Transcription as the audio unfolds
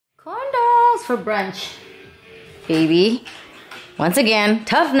for brunch. Baby, once again,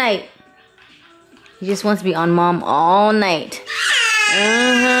 tough night. He just wants to be on mom all night.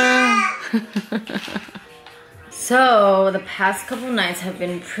 So the past couple nights have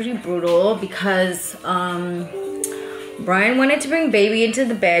been pretty brutal because Brian wanted to bring baby into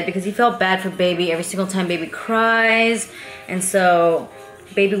the bed because he felt bad for baby every single time baby cries. And so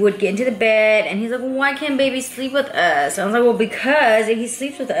baby would get into the bed and he's like, well, why can't baby sleep with us? I was like, well, because if he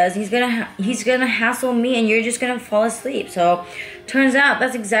sleeps with us, he's gonna hassle me and you're just gonna fall asleep. So turns out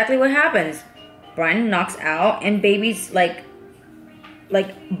that's exactly what happens. Brian knocks out and baby's like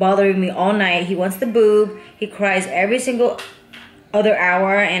bothering me all night. He wants the boob. He cries every single other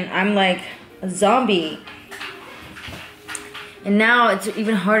hour and I'm like a zombie. And now it's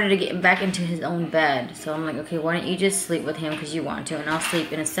even harder to get back into his own bed. So I'm like, okay, why don't you just sleep with him because you want to, and I'll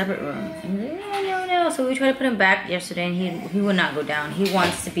sleep in a separate room. And he's like, no. So we tried to put him back yesterday, and he would not go down. He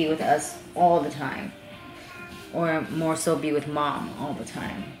wants to be with us all the time, or more so, be with mom all the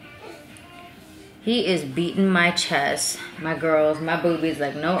time. He is beating my chest, my girls, my boobies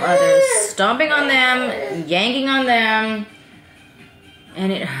like no others, stomping on them, yanking on them.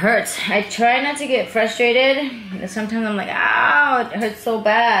 And it hurts. I try not to get frustrated. Sometimes I'm like, ow, it hurts so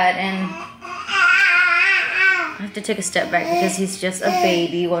bad. And I have to take a step back because he's just a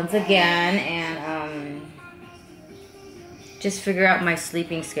baby once again. And just figure out my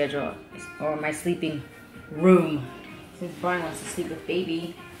sleeping schedule or my sleeping room. Since Brian wants to sleep with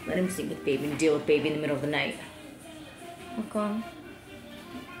baby, let him sleep with baby and deal with baby in the middle of the night. Okay.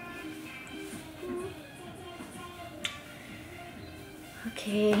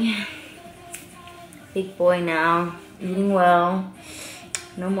 Okay, big boy now, eating well,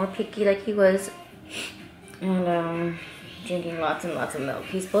 no more picky like he was, and drinking lots and lots of milk.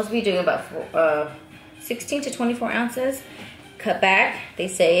 He's supposed to be doing about 16 to 24 ounces. Cut back, they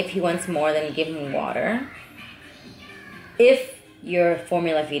say if he wants more, then give him water. If you're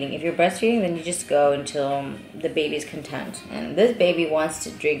formula feeding, if you're breastfeeding, then you just go until the baby's content. And this baby wants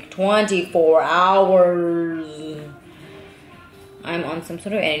to drink 24 hours. I'm on some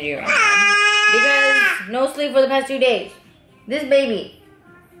sort of energy right now because no sleep for the past 2 days. This baby,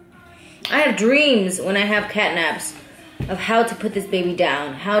 I have dreams when I have cat naps of how to put this baby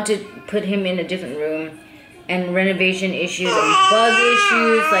down, how to put him in a different room, and renovation issues and bug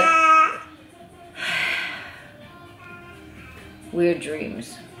issues, like weird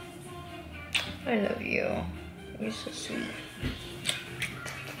dreams. I love you. You're so sweet.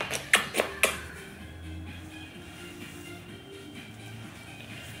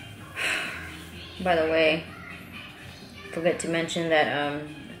 By the way, forget to mention that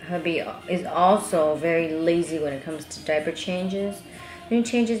hubby is also very lazy when it comes to diaper changes. He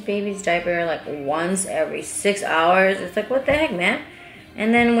changes baby's diaper like once every 6 hours. It's like, what the heck, man?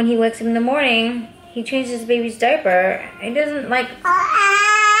 And then when he wakes up in the morning, he changes baby's diaper. He doesn't like,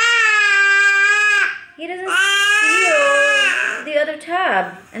 he doesn't seal the other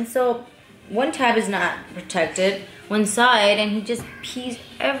tab. And so one tab is not protected, one side, and he just pees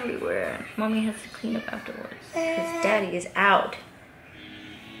everywhere. Mommy has to clean up afterwards because daddy is out.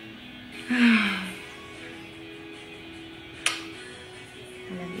 I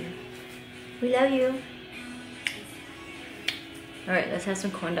love you. We love you. All right, let's have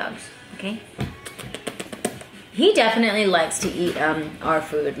some corn dogs, okay? He definitely likes to eat our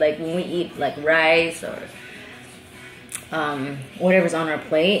food. Like when we eat like rice or whatever's on our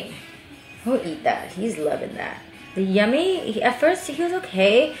plate, he'll eat that. He's loving that. The yummy, at first he was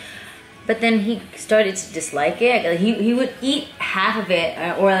okay, but then he started to dislike it. He would eat half of it,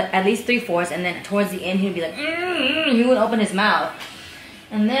 or at least 3/4, and then towards the end he'd be like, he would open his mouth.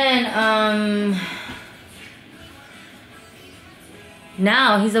 And then,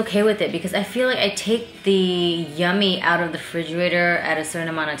 now he's okay with it because I feel like I take the yummy out of the refrigerator at a certain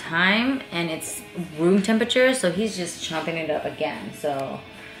amount of time, and it's room temperature, so he's just chomping it up again. So,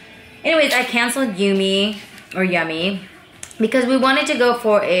 anyways, I canceled Yummy because we wanted to go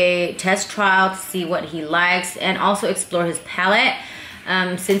for a test trial to see what he likes and also explore his palate.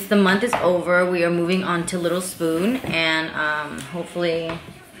 Since the month is over, we are moving on to Little Spoon and hopefully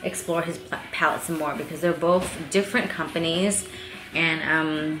explore his palate some more because they're both different companies,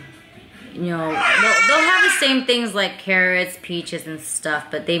 and you know, they'll have the same things like carrots, peaches and stuff,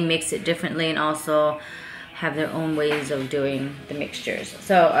 but they mix it differently and also have their own ways of doing the mixtures.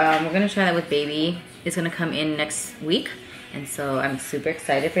 So we're gonna try that with baby. It's gonna come in next week, and so I'm super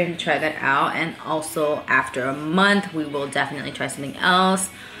excited for him to try that out. And also after a month, we will definitely try something else,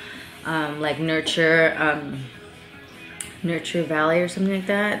 like Nurture Valley or something like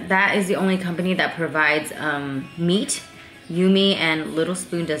that. That is the only company that provides meat Yumi and Little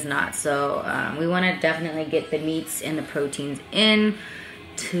Spoon does not. So we want to definitely get the meats and the proteins in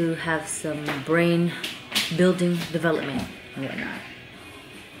to have some brain building development and whatnot.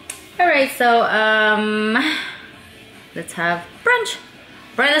 All right, so let's have brunch.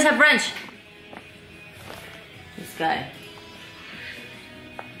 Brian, let's have brunch. This guy,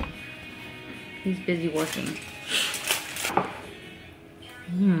 he's busy working.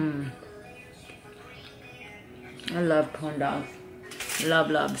 I love corn dogs.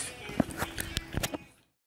 Loves.